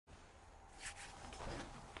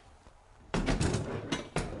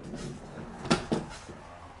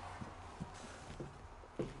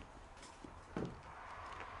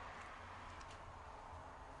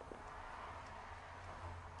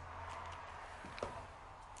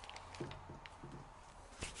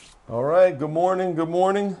All right, good morning, good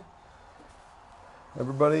morning.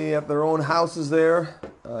 Everybody at their own houses there.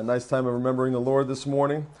 Nice time of remembering the Lord this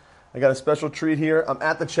morning. I got a special treat here. I'm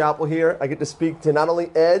at the chapel here. I get to speak to not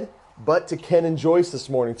only Ed, but to Ken and Joyce this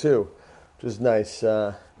morning too, which is nice.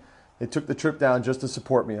 They took the trip down just to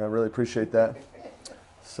support me. I really appreciate that.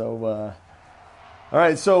 So, all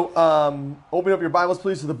right, so open up your Bibles,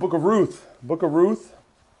 please, to the book of Ruth. Book of Ruth.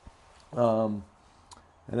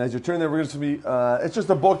 And as you turn there, we're going to be, it's just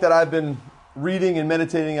a book that I've been reading and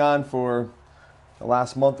meditating on for the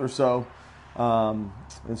last month or so.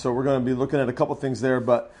 And so we're going to be looking at a couple things there.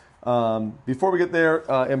 But before we get there,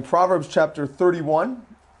 in Proverbs chapter 31,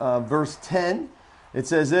 verse 10, it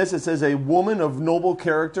says this. It says, a woman of noble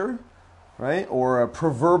character, right? Or a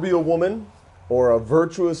proverbial woman, or a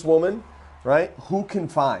virtuous woman, right? Who can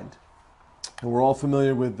find? And we're all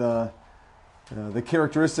familiar with the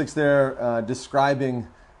characteristics there describing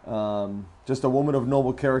just a woman of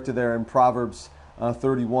noble character there in Proverbs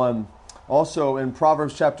 31. Also in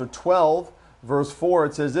Proverbs chapter 12, verse 4,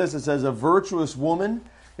 it says this. It says, a virtuous woman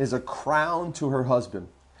is a crown to her husband.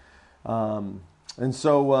 And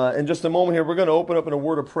so in just a moment here, we're going to open up in a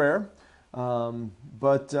word of prayer.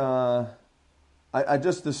 But I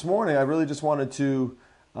just this morning, I really just wanted to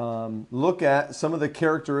look at some of the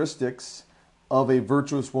characteristics of a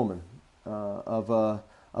virtuous woman. Of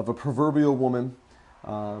a proverbial woman,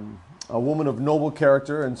 a woman of noble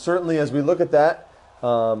character. And certainly as we look at that,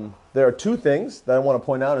 there are two things that I want to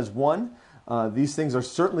point out. Is one, these things are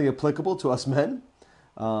certainly applicable to us men.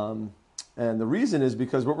 And the reason is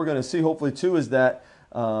because what we're going to see hopefully too is that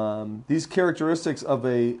these characteristics of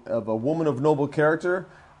a woman of noble character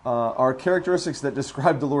are characteristics that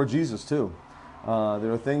describe the Lord Jesus too.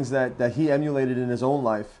 There are things that he emulated in his own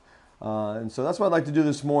life. And so that's what I'd like to do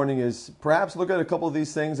this morning is perhaps look at a couple of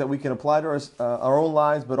these things that we can apply to our own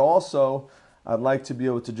lives, but also I'd like to be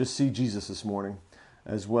able to just see Jesus this morning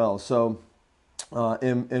as well. So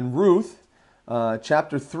in Ruth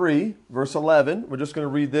chapter 3, verse 11, we're just going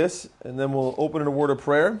to read this and then we'll open in a word of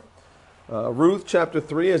prayer. Ruth chapter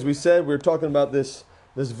 3, as we said, we're talking about this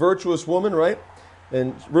virtuous woman, right?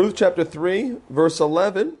 In Ruth chapter 3, verse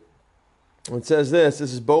 11, it says this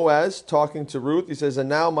is Boaz talking to Ruth. He says, and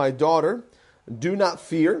now my daughter, do not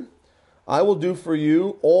fear. I will do for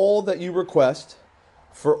you all that you request,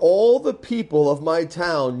 for all the people of my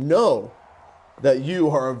town know that you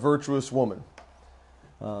are a virtuous woman.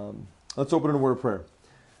 Let's open in a word of prayer.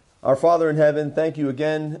 Our Father in heaven, thank you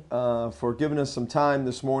again for giving us some time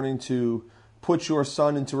this morning to put your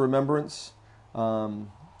Son into remembrance.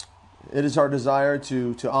 It is our desire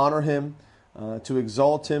to honor him, to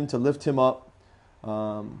exalt him, to lift him up.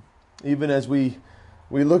 Even as we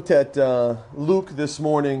looked at Luke this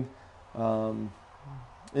morning, in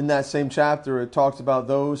that same chapter, it talks about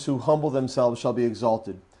those who humble themselves shall be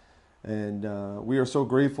exalted. And we are so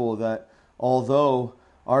grateful that although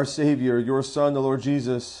our Savior, your Son, the Lord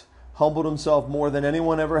Jesus, humbled himself more than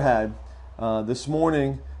anyone ever had, this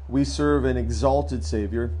morning we serve an exalted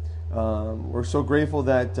Savior. We're so grateful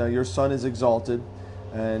that your Son is exalted.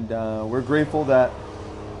 And we're grateful that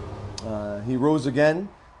he rose again.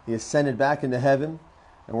 He ascended back into heaven.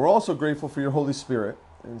 And we're also grateful for your Holy Spirit.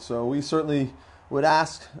 And so we certainly would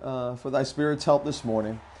ask for thy Spirit's help this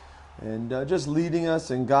morning. And just leading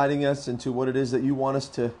us and guiding us into what it is that you want us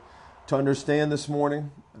to understand this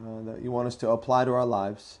morning, that you want us to apply to our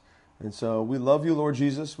lives. And so we love you, Lord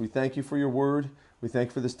Jesus. We thank you for your word. We thank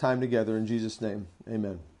you for this time together. In Jesus' name,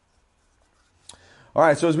 amen. All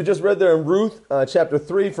right, so as we just read there in Ruth chapter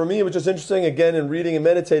 3, for me it was just interesting, again, in reading and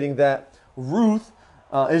meditating that Ruth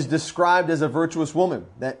is described as a virtuous woman,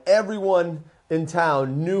 that everyone in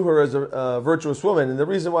town knew her as a virtuous woman. And the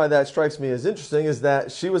reason why that strikes me as interesting is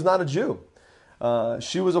that she was not a Jew.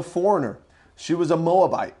 She was a foreigner. She was a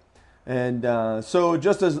Moabite. And so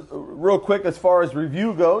just as real quick as far as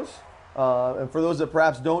review goes, and for those that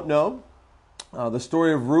perhaps don't know, the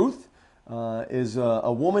story of Ruth is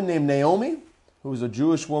a woman named Naomi, who was a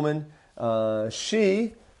Jewish woman. There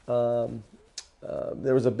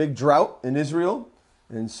was a big drought in Israel,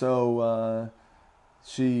 and so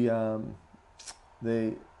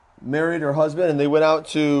they married her husband, and they went out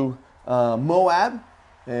to Moab,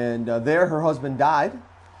 and there her husband died.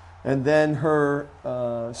 And then her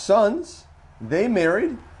sons, they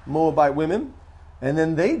married Moabite women, and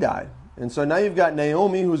then they died. And so now you've got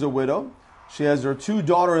Naomi, who's a widow. She has her two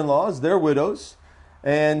daughter-in-laws, they're widows.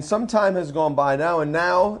 And some time has gone by now, and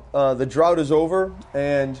now the drought is over,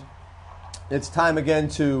 and it's time again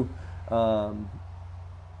to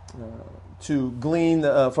glean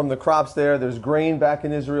from the crops there. There's grain back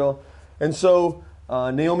in Israel. And so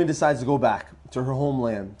Naomi decides to go back to her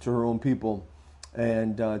homeland, to her own people.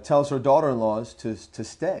 and tells her daughter-in-laws to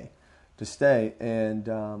stay. And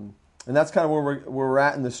that's kind of where we're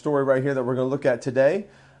at in the story right here that we're going to look at today.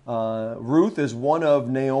 Ruth is one of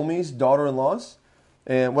Naomi's daughter-in-laws.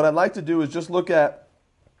 And what I'd like to do is just look at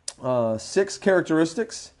 6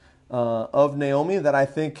 characteristics of Naomi that I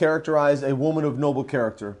think characterize a woman of noble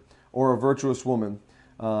character or a virtuous woman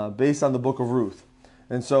based on the book of Ruth.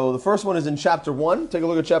 And so the first one is in chapter 1. Take a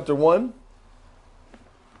look at chapter 1.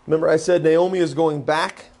 Remember I said Naomi is going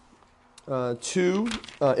back to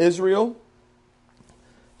Israel.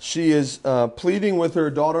 She is pleading with her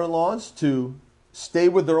daughter-in-laws to stay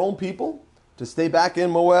with their own people, to stay back in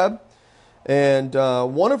Moab. And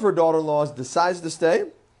one of her daughter-in-laws decides to stay.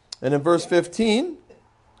 And in verse 15,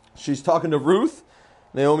 she's talking to Ruth,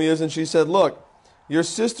 Naomi is, and she said, look, your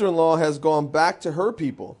sister-in-law has gone back to her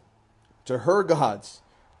people, to her gods.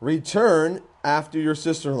 Return after your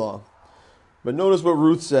sister-in-law. But notice what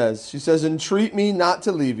Ruth says. She says, entreat me not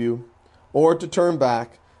to leave you or to turn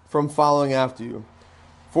back from following after you.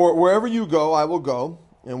 For wherever you go, I will go,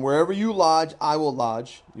 and wherever you lodge, I will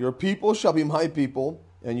lodge. Your people shall be my people,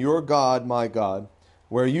 and your God my God.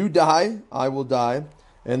 Where you die, I will die,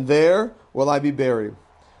 and there will I be buried.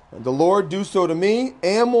 And the Lord do so to me,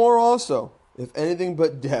 and more also, if anything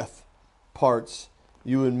but death parts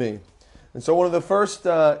you and me. And so one of the first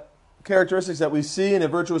characteristics that we see in a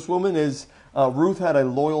virtuous woman is Ruth had a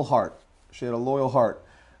loyal heart. She had a loyal heart.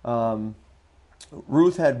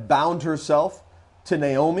 Ruth had bound herself to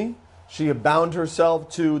Naomi. She had bound herself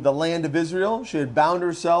to the land of Israel. She had bound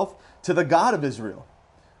herself to the God of Israel.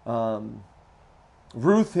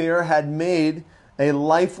 Ruth here had made a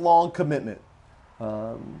lifelong commitment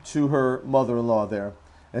to her mother-in-law there.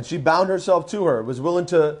 And she bound herself to her, was willing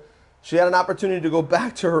to, she had an opportunity to go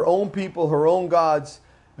back to her own people, her own gods,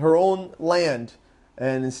 her own land.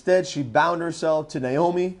 And instead she bound herself to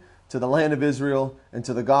Naomi, to the land of Israel, and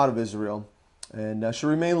to the God of Israel. And she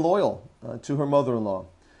remained loyal to her mother-in-law.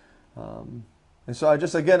 And so I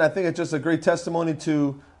think it's just a great testimony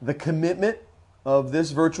to the commitment of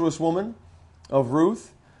this virtuous woman, of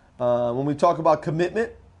Ruth. When we talk about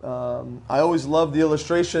commitment, I always love the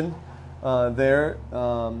illustration there.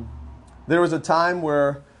 There was a time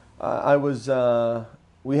where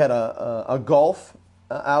we had a golf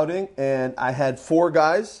outing, and I had 4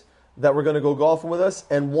 guys that were going to go golfing with us,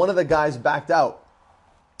 and one of the guys backed out.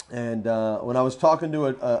 And when I was talking to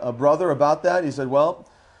a brother about that, he said, well,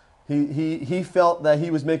 he felt that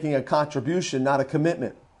he was making a contribution, not a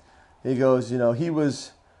commitment. He goes, he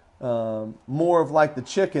was more of like the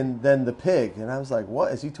chicken than the pig. And I was like,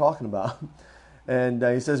 what is he talking about? And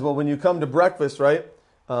he says, well, when you come to breakfast, right,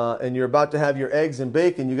 and you're about to have your eggs and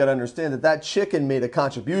bacon, you got to understand that chicken made a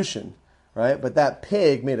contribution, right? But that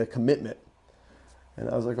pig made a commitment. And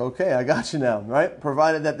I was like, okay, I got you now, right?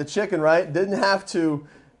 Provided that the chicken, right, didn't have to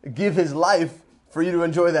give his life for you to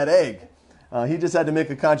enjoy that egg. He just had to make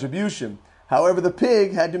a contribution. However, the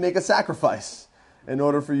pig had to make a sacrifice in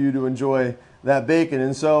order for you to enjoy that bacon.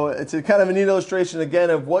 And so it's a kind of a neat illustration again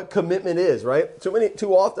of what commitment is, right?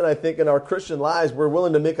 Too often I think in our Christian lives we're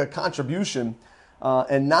willing to make a contribution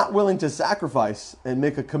and not willing to sacrifice and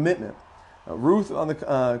make a commitment. Ruth, on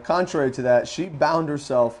the contrary to that, she bound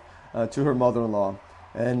herself to her mother-in-law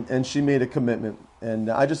and she made a commitment.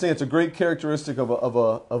 And I just think it's a great characteristic of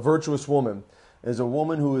a virtuous woman, is a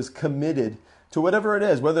woman who is committed to whatever it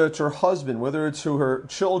is, whether it's her husband, whether it's to her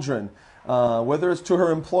children, whether it's to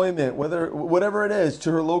her employment, whatever it is,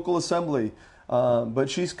 to her local assembly. But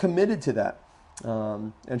she's committed to that.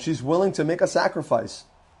 And she's willing to make a sacrifice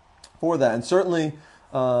for that. And certainly,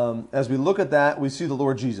 as we look at that, we see the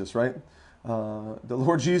Lord Jesus, right? The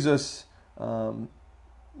Lord Jesus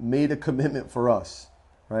made a commitment for us,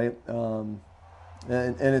 right? And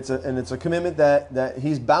it's a commitment that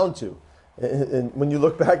he's bound to. And when you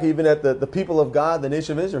look back even at the people of God, the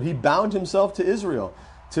nation of Israel, he bound himself to Israel,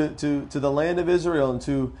 to the land of Israel and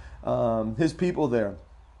to his people there.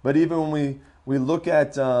 But even when we look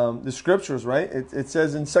at the scriptures, right, it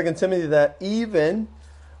says in 2 Timothy that even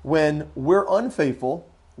when we're unfaithful,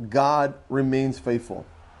 God remains faithful,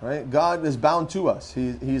 right? God is bound to us.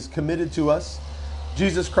 He's committed to us.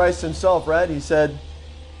 Jesus Christ himself, right, he said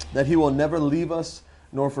that he will never leave us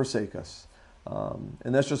nor forsake us.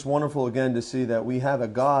 And that's just wonderful, again, to see that we have a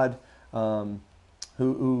God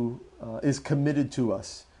who is committed to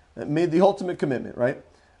us. It made the ultimate commitment, right?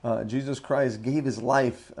 Jesus Christ gave his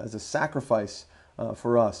life as a sacrifice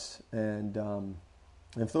for us. And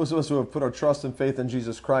if those of us who have put our trust and faith in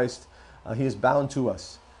Jesus Christ, he is bound to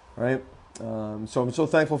us, right? So I'm so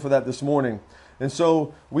thankful for that this morning. And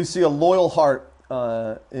so we see a loyal heart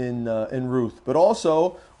in Ruth, but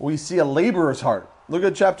also we see a laborer's heart. Look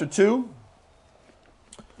at chapter 2.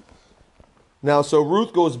 Now, so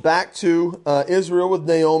Ruth goes back to Israel with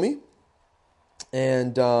Naomi,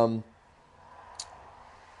 and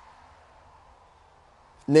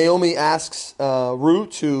Naomi asks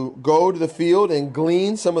Ruth to go to the field and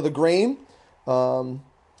glean some of the grain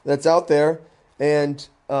that's out there. And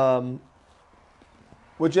what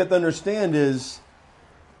you have to understand is,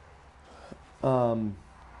 well,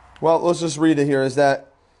 let's just read it here, is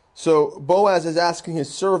that, so Boaz is asking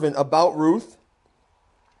his servant about Ruth.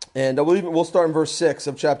 And we'll start in verse 6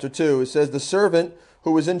 of chapter 2. It says, the servant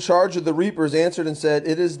who was in charge of the reapers answered and said,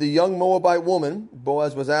 it is the young Moabite woman,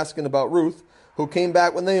 Boaz was asking about Ruth, who came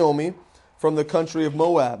back with Naomi from the country of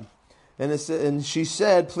Moab. And she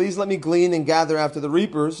said, please let me glean and gather after the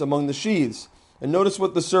reapers among the sheaves. And notice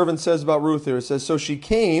what the servant says about Ruth here. It says, so she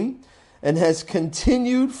came and has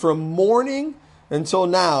continued from morning until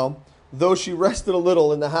now, though she rested a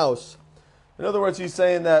little in the house. In other words, he's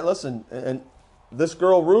saying that, listen, and this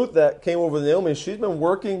girl, Ruth, that came over to Naomi, she's been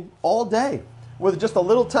working all day with just a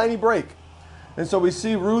little tiny break. And so we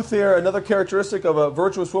see Ruth here, another characteristic of a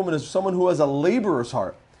virtuous woman is someone who has a laborer's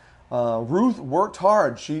heart. Ruth worked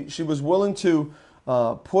hard. She was willing to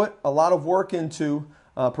put a lot of work into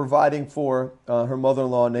providing for her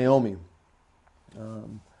mother-in-law, Naomi.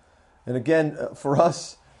 And again, for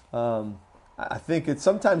us, I think it's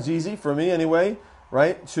sometimes easy, for me anyway,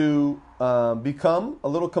 right, to become a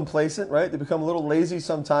little complacent, right, to become a little lazy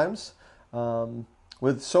sometimes.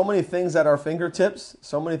 With so many things at our fingertips,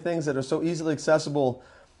 so many things that are so easily accessible,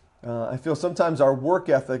 I feel sometimes our work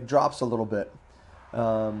ethic drops a little bit.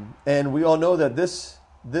 And we all know that this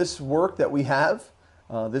work that we have,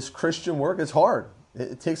 this Christian work, is hard.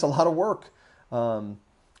 It takes a lot of work.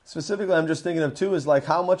 Specifically, I'm just thinking of too, is like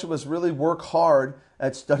how much of us really work hard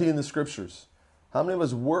at studying the scriptures. How many of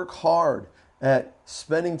us work hard at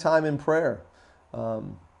spending time in prayer?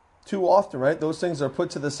 Too often, right? Those things are put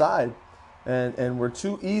to the side. And we're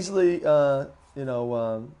too easily,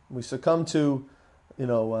 we succumb to,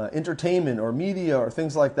 entertainment or media or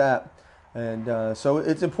things like that. And so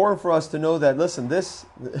it's important for us to know that, listen,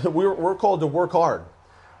 we're called to work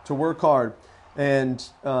hard, And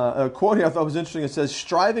a quote here I thought was interesting. It says,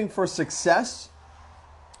 striving for success,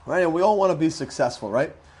 right? And we all want to be successful,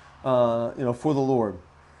 right? For the Lord.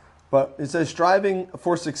 But it says, striving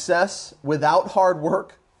for success without hard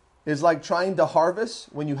work is like trying to harvest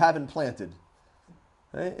when you haven't planted.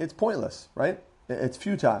 Right? It's pointless, right? It's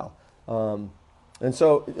futile. And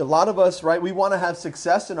so a lot of us, right, we want to have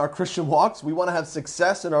success in our Christian walks. We want to have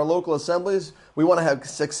success in our local assemblies. We want to have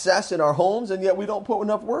success in our homes, and yet we don't put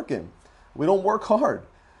enough work in. We don't work hard.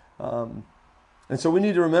 And so we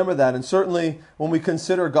need to remember that. And certainly when we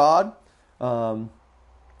consider God, and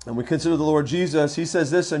we consider the Lord Jesus, he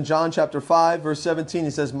says this in John chapter 5, verse 17.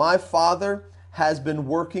 He says, my Father has been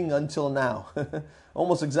working until now.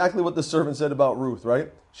 Almost exactly what the servant said about Ruth,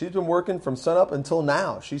 right? She's been working from sunup until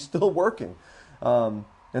now. She's still working. And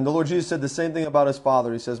the Lord Jesus said the same thing about his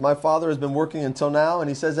Father. He says, my Father has been working until now. And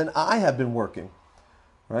he says, and I have been working,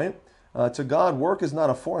 right? To God, work is not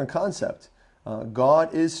a foreign concept.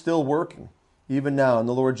 God is still working, even now, and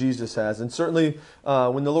the Lord Jesus has. And certainly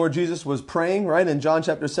when the Lord Jesus was praying, right, in John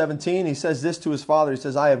chapter 17, he says this to his Father. He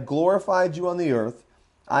says, I have glorified you on the earth.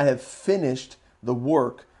 I have finished the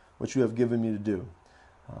work which you have given me to do.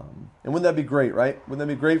 And wouldn't that be great, right? Wouldn't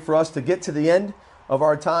that be great for us to get to the end of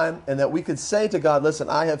our time and that we could say to God, listen,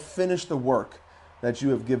 I have finished the work that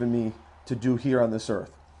you have given me to do here on this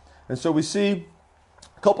earth. And so we see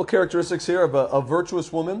a couple characteristics here of a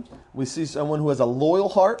virtuous woman. We see someone who has a loyal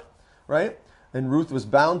heart, right? And Ruth was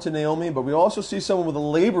bound to Naomi, but we also see someone with a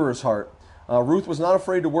laborer's heart. Ruth was not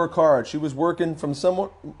afraid to work hard. She was working from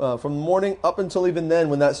morning up until even then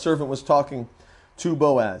when that servant was talking to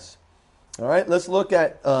Boaz. All right, let's look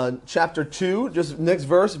at chapter 2, just next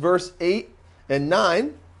verse 8 and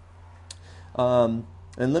 9. And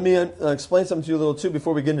let me explain something to you a little too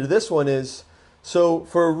before we get into this one is, so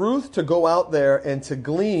for Ruth to go out there and to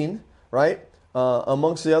glean, right,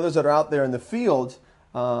 amongst the others that are out there in the field,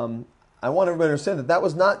 I want everybody to understand that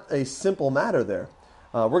was not a simple matter there.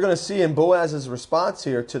 We're going to see in Boaz's response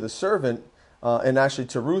here to the servant, and actually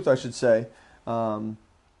to Ruth, I should say, that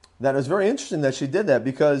it was very interesting that she did that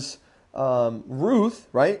because Ruth,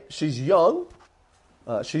 right, she's young,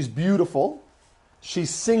 she's beautiful, she's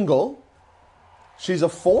single, she's a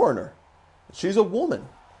foreigner, she's a woman,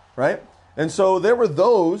 right? And so there were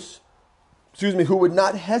those, who would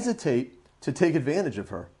not hesitate to take advantage of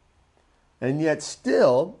her. And yet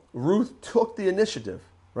still, Ruth took the initiative,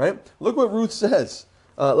 right? Look what Ruth says.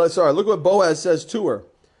 Look what Boaz says to her,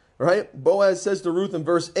 right? Boaz says to Ruth in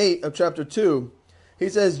verse 8 of chapter 2, he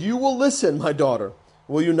says, you will listen, my daughter,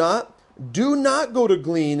 will you not? Do not go to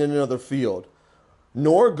glean in another field,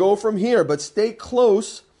 nor go from here, but stay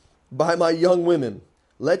close by my young women.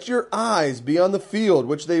 Let your eyes be on the field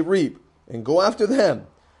which they reap, and go after them.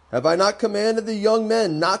 Have I not commanded the young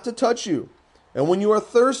men not to touch you? And when you are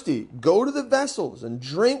thirsty, go to the vessels and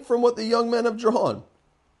drink from what the young men have drawn.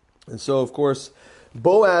 And so, of course,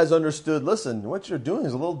 Boaz understood, listen, what you're doing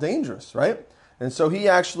is a little dangerous, right? And so he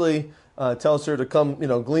actually tells her to come,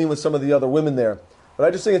 glean with some of the other women there. But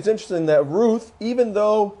I just think it's interesting that Ruth, even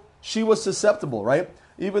though she was susceptible, right?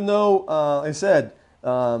 Even though, I said,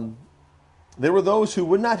 there were those who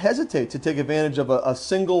would not hesitate to take advantage of a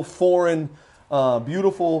single foreign,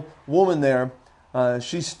 beautiful woman there.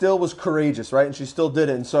 She still was courageous, right? And she still did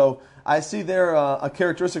it. And so I see there a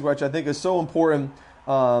characteristic which I think is so important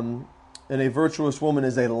in a virtuous woman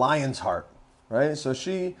is a lion's heart, right? So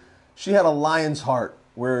she had a lion's heart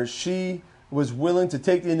where she was willing to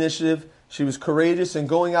take the initiative. She was courageous in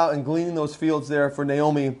going out and gleaning those fields there for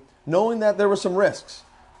Naomi, knowing that there were some risks,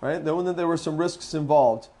 right? Knowing that there were some risks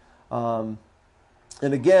involved. And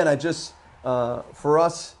again, I just, for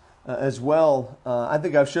us as well, I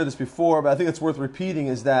think I've shared this before, but I think it's worth repeating,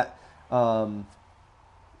 is that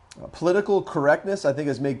political correctness, I think,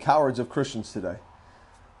 has made cowards of Christians today.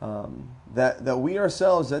 That we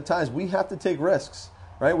ourselves, at times, we have to take risks,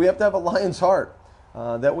 right? We have to have a lion's heart,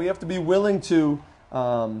 that we have to be willing to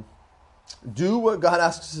do what God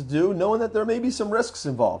asks us to do, knowing that there may be some risks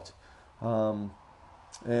involved. And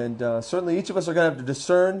certainly each of us are going to have to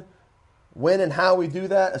discern when and how we do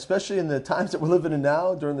that, especially in the times that we're living in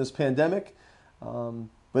now during this pandemic.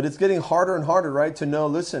 But it's getting harder and harder, right, to know,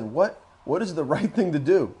 listen, what is the right thing to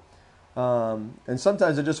do? And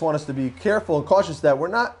sometimes I just want us to be careful and cautious that we're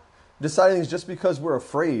not deciding things just because we're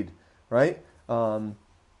afraid, right?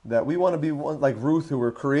 That we want to be like Ruth, who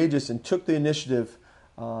were courageous and took the initiative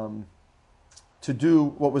to do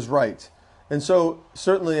what was right. And so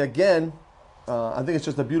certainly, again, I think it's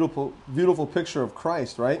just a beautiful, beautiful picture of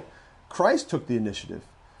Christ, right? Christ took the initiative,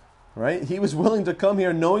 right? He was willing to come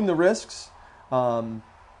here knowing the risks.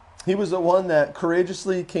 He was the one that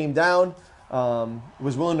courageously came down,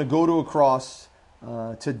 was willing to go to a cross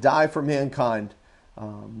to die for mankind.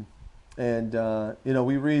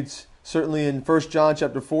 We read certainly in 1 John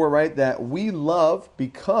chapter 4, right, that we love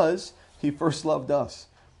because he first loved us.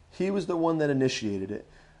 He was the one that initiated it.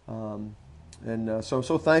 So I'm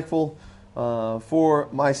so thankful for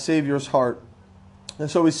my Savior's heart.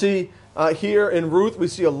 And so we see here in Ruth, we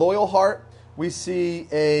see a loyal heart, we see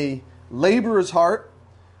a laborer's heart,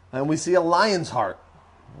 and we see a lion's heart.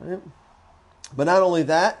 Right? But not only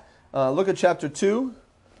that, look at chapter 2.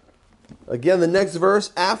 Again, the next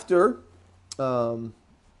verse after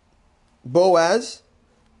Boaz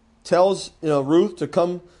tells Ruth to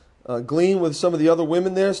come glean with some of the other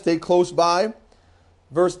women there, stay close by.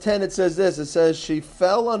 Verse 10, it says this, it says, she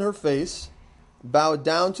fell on her face, bowed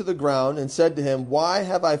down to the ground, and said to him, why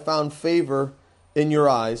have I found favor in your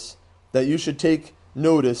eyes, that you should take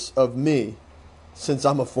notice of me, since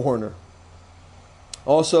I'm a foreigner?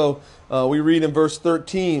 Also, we read in verse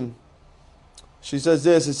 13, she says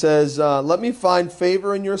this, it says, let me find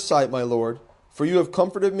favor in your sight, my Lord, for you have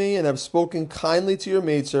comforted me and have spoken kindly to your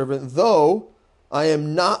maidservant, though I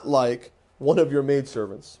am not like one of your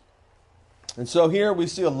maidservants. And so here we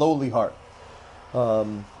see a lowly heart. I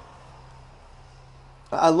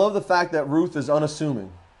love the fact that Ruth is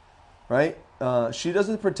unassuming, right? She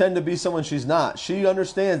doesn't pretend to be someone she's not. She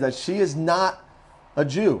understands that she is not a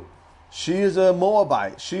Jew. She is a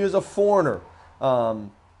Moabite. She is a foreigner.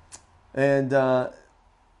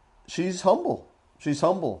 She's humble. She's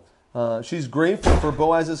humble. She's grateful for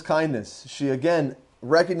Boaz's kindness. She, again,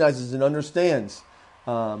 recognizes and understands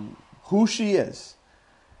who she is.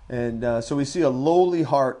 And so we see a lowly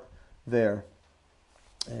heart there.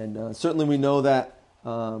 And certainly we know that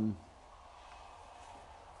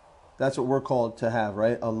that's what we're called to have,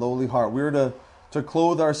 right? A lowly heart. We're to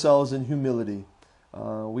clothe ourselves in humility.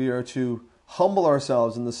 We are to humble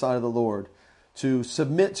ourselves in the sight of the Lord, to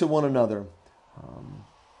submit to one another.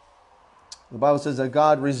 The Bible says that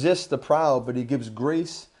God resists the proud, but he gives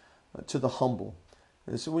grace to the humble.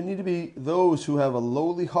 And so we need to be those who have a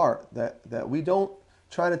lowly heart, that we don't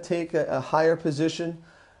try to take a higher position.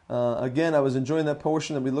 Again, I was enjoying that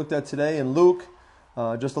portion that we looked at today in Luke,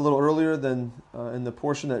 just a little earlier than in the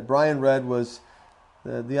portion that Brian read, was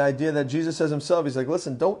the idea that Jesus says himself, he's like,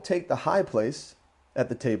 listen, don't take the high place at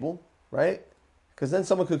the table, right? Because then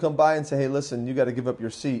someone could come by and say, hey, listen, you got to give up your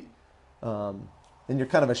seat. And you're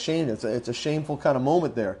kind of ashamed. It's a shameful kind of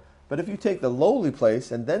moment there. But if you take the lowly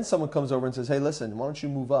place and then someone comes over and says, hey, listen, why don't you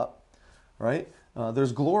move up, right?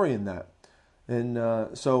 There's glory in that.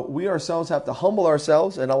 And so we ourselves have to humble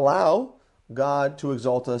ourselves and allow God to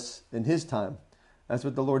exalt us in his time. That's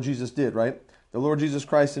what the Lord Jesus did, right? The Lord Jesus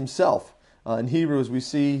Christ himself. In Hebrews, we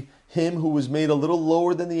see him who was made a little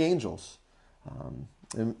lower than the angels.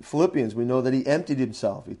 In Philippians, we know that he emptied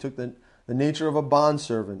himself. He took the nature of a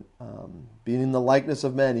bondservant. Being in the likeness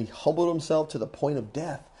of men, he humbled himself to the point of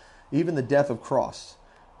death, even the death of cross.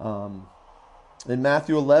 In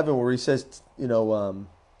Matthew 11, where he says,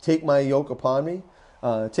 take my yoke upon me,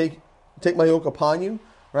 take my yoke upon you,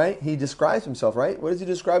 right? He describes himself, right? What does he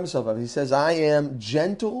describe himself of? He says, I am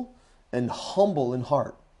gentle and humble in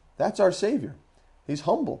heart. That's our Savior. He's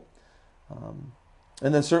humble.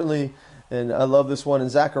 And then certainly, and I love this one in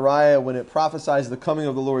Zechariah, when it prophesies the coming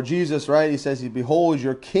of the Lord Jesus, right? He says, behold,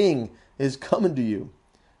 your King is coming to you.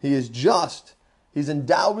 He is just. He's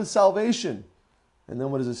endowed with salvation. And then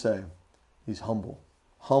what does it say? He's humble.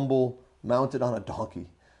 Humble, mounted on a donkey.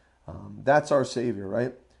 That's our Savior,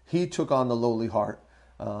 right? He took on the lowly heart.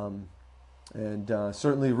 And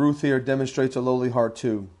certainly Ruth here demonstrates a lowly heart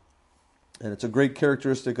too. And it's a great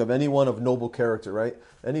characteristic of anyone of noble character, right?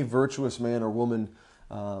 Any virtuous man or woman,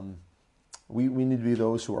 we need to be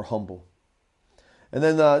those who are humble. And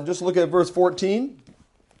then just look at verse 14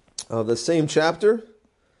 of the same chapter,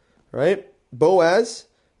 right? Boaz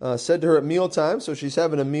said to her at mealtime, so she's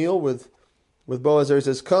having a meal with Boaz there. He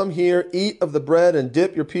says, come here, eat of the bread and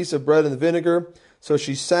dip your piece of bread in the vinegar. So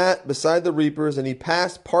she sat beside the reapers, and he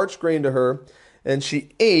passed parched grain to her, and she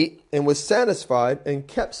ate and was satisfied and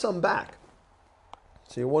kept some back.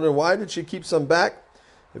 So you wonder, why did she keep some back?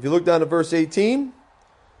 If you look down to verse 18,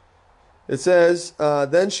 it says,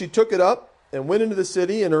 then she took it up and went into the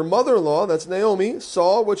city, and her mother-in-law, that's Naomi,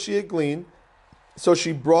 saw what she had gleaned. So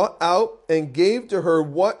she brought out and gave to her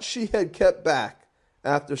what she had kept back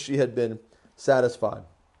after she had been satisfied.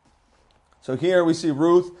 So here we see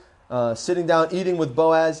Ruth sitting down, eating with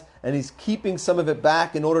Boaz, and he's keeping some of it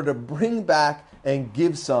back in order to bring back and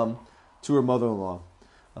give some to her mother-in-law.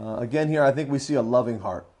 Again here, I think we see a loving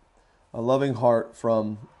heart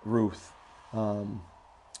from Ruth.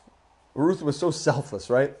 Ruth was so selfless,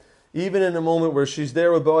 right? Even in a moment where she's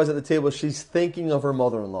there with Boaz at the table, she's thinking of her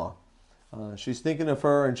mother-in-law. She's thinking of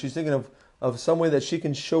her, and she's thinking of some way that she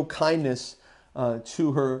can show kindness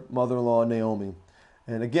to her mother-in-law, Naomi.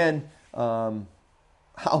 And again, how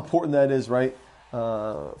important that is, right?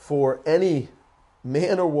 For any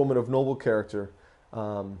man or woman of noble character,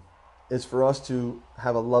 is for us to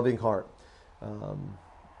have a loving heart.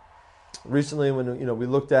 Recently, when we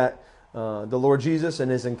looked at the Lord Jesus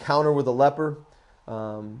and his encounter with the leper,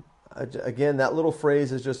 again, that little phrase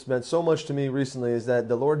has just meant so much to me recently, is that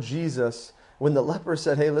the Lord Jesus, when the leper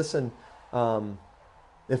said, hey, listen,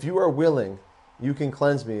 if you are willing, you can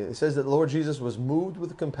cleanse me. It says that the Lord Jesus was moved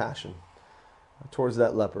with compassion towards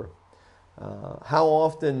that leper. How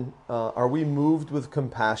often are we moved with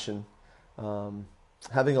compassion,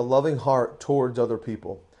 having a loving heart towards other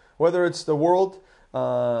people? Whether it's the world,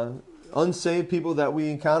 unsaved people that we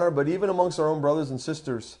encounter, but even amongst our own brothers and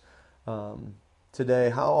sisters today,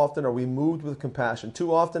 how often are we moved with compassion?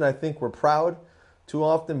 Too often I think we're proud. Too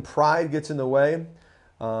often pride gets in the way.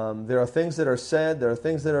 There are things that are said, there are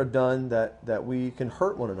things that are done that we can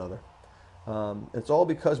hurt one another. It's all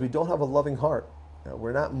because we don't have a loving heart.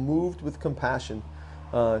 We're not moved with compassion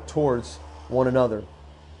towards one another.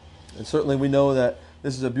 And certainly we know that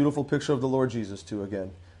this is a beautiful picture of the Lord Jesus too,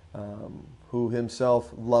 again, who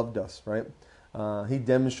himself loved us, right? He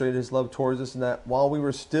demonstrated his love towards us, in that while we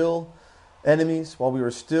were still enemies, while we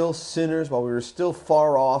were still sinners, while we were still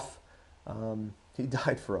far off, he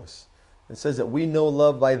died for us. It says that we know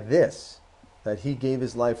love by this, that he gave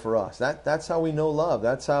his life for us. That's how we know love.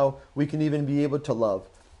 That's how we can even be able to love,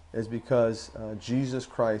 is because Jesus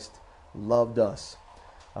Christ loved us.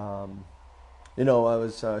 I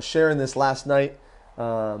was sharing this last night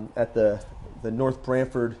at the North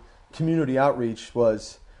Branford community outreach.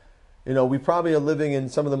 Was, we probably are living in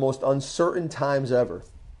some of the most uncertain times ever.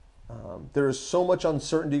 There is so much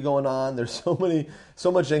uncertainty going on. There's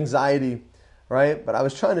so much anxiety, right? But I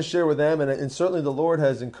was trying to share with them, and certainly the Lord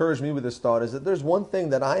has encouraged me with this thought, is that there's one thing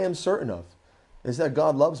that I am certain of, is that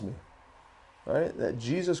God loves me, right? That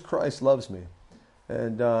Jesus Christ loves me.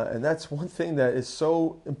 And that's one thing that is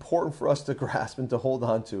so important for us to grasp and to hold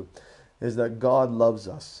on to, is that God loves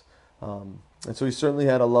us. And so he certainly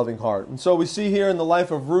had a loving heart. And so we see here in the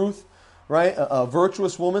life of Ruth, right, a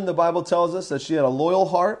virtuous woman, the Bible tells us that she had a loyal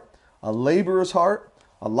heart, a laborer's heart,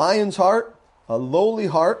 a lion's heart, a lowly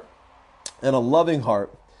heart, and a loving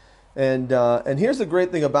heart. And here's the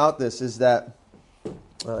great thing about this, is that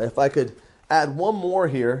if I could add one more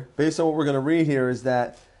here, based on what we're going to read here, is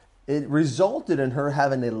that it resulted in her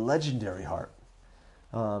having a legendary heart.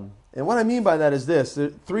 And what I mean by that is this. There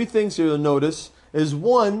are three things here you'll notice. Is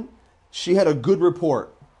one, she had a good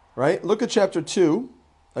report, right? Look at chapter 2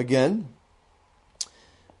 again.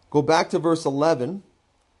 Go back to verse 11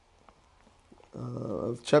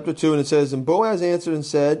 of chapter 2, and it says, "And Boaz answered and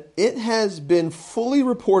said, It has been fully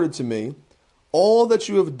reported to me all that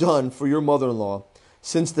you have done for your mother-in-law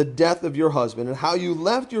since the death of your husband, and how you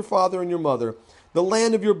left your father and your mother, the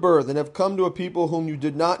land of your birth, and have come to a people whom you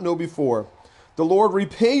did not know before. The Lord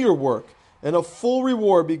repay your work, and a full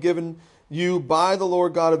reward be given you by the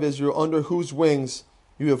Lord God of Israel, under whose wings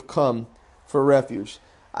you have come for refuge."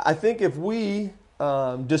 I think if we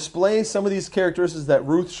display some of these characteristics that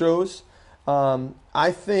Ruth shows,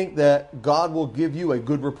 I think that God will give you a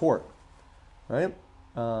good report, right?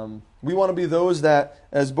 We want to be those that,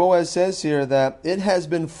 as Boaz says here, that it has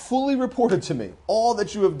been fully reported to me, all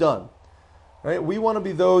that you have done, right? We want to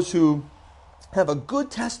be those who have a good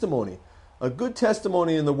testimony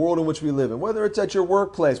in the world in which we live in, whether it's at your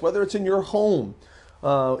workplace, whether it's in your home,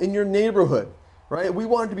 in your neighborhood, right? We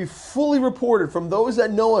want it to be fully reported from those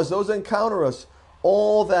that know us, those that encounter us,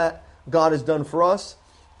 all that God has done for us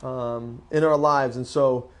in our lives. And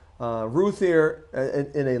so Ruth here,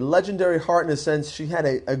 in a legendary heart, in a sense, she had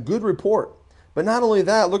a good report. But not only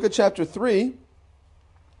that, look at chapter 3,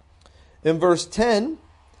 in verse 10,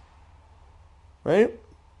 right?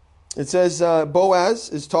 It says, Boaz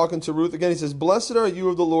is talking to Ruth again. He says, "Blessed are you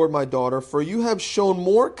of the Lord, my daughter, for you have shown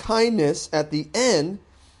more kindness at the end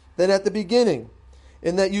than at the beginning,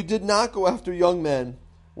 in that you did not go after young men,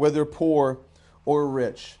 whether poor or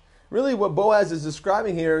rich." Really, what Boaz is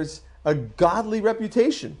describing here is a godly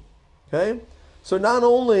reputation. Okay? So not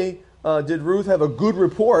only did Ruth have a good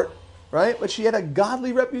report, right, but she had a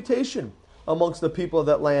godly reputation amongst the people of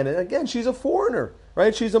that land. And again, she's a foreigner,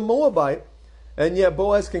 right? She's a Moabite. And yet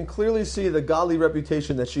Boaz can clearly see the godly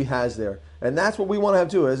reputation that she has there. And that's what we want to have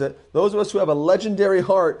too, is that those of us who have a legendary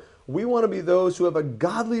heart, we want to be those who have a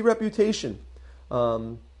godly reputation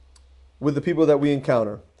with the people that we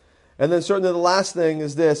encounter. And then certainly the last thing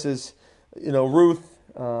is this, is, Ruth,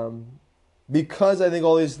 because I think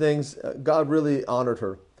all these things, God really honored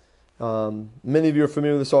her. Many of you are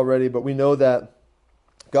familiar with this already, but we know that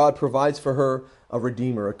God provides for her a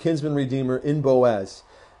redeemer, a kinsman redeemer in Boaz.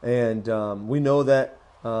 And we know that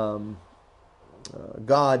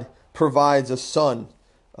God provides a son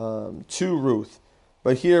to Ruth.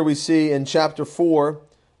 But here we see in chapter 4,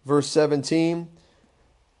 verse 17,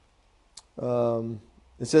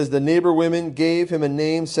 it says, "The neighbor women gave him a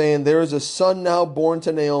name, saying, There is a son now born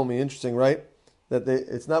to Naomi." Interesting, right? That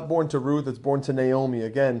it's not born to Ruth, it's born to Naomi.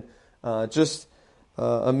 Again, just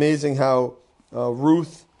amazing how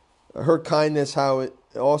Ruth, her kindness, how it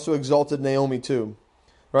also exalted Naomi too.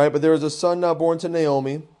 Right? But there is a son now born to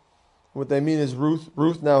Naomi. What they mean is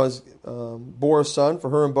Ruth now has bore a son for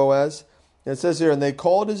her and Boaz. And it says here, "And they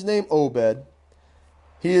called his name Obed.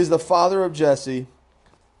 He is the father of Jesse,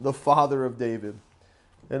 the father of David."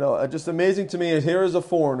 Just amazing to me is here is a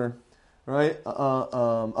foreigner, right?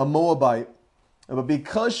 A Moabite. But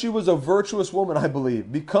because she was a virtuous woman, I believe,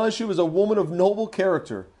 because she was a woman of noble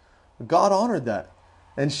character, God honored that.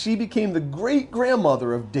 And she became the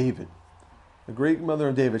great-grandmother of David. The great-mother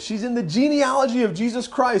of David. She's in the genealogy of Jesus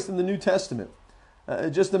Christ in the New Testament.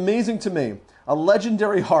 Just amazing to me. A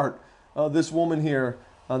legendary heart, this woman here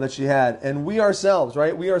that she had. And we ourselves,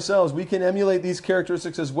 right? We can emulate these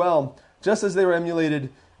characteristics as well, just as they were emulated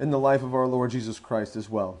in the life of our Lord Jesus Christ as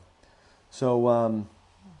well. So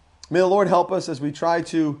may the Lord help us as we try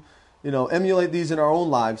to, emulate these in our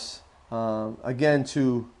own lives. Again,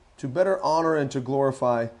 to better honor and to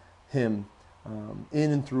glorify Him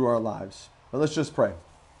in and through our lives. But let's just pray.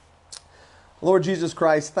 Lord Jesus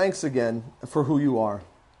Christ, thanks again for who you are.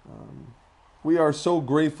 We are so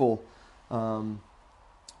grateful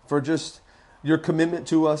for just your commitment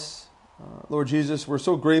to us. Lord Jesus, we're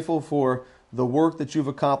so grateful for the work that you've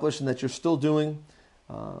accomplished and that you're still doing.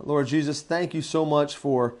 Lord Jesus, thank you so much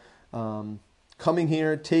for coming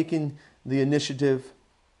here, taking the initiative.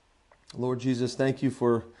 Lord Jesus, thank you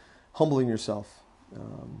for humbling yourself,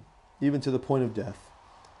 even to the point of death.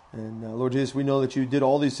 And Lord Jesus, we know that you did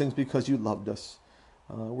all these things because you loved us.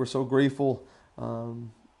 We're so grateful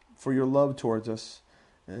for your love towards us.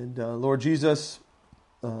 And Lord Jesus,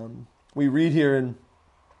 we read here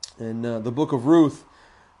in the book of Ruth,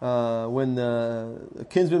 when the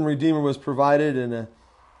kinsman redeemer was provided and a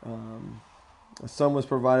son was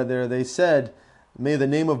provided there, they said, "May the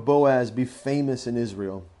name of Boaz be famous in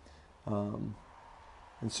Israel." And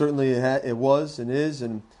certainly it was and is,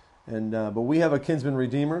 but we have a kinsman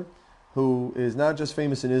redeemer who is not just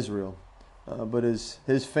famous in Israel, but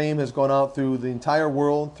his fame has gone out through the entire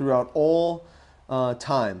world, throughout all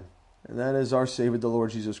time. And that is our Savior, the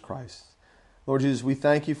Lord Jesus Christ. Lord Jesus, we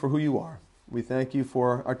thank you for who you are. We thank you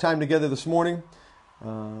for our time together this morning.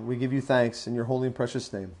 We give you thanks in your holy and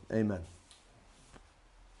precious name. Amen.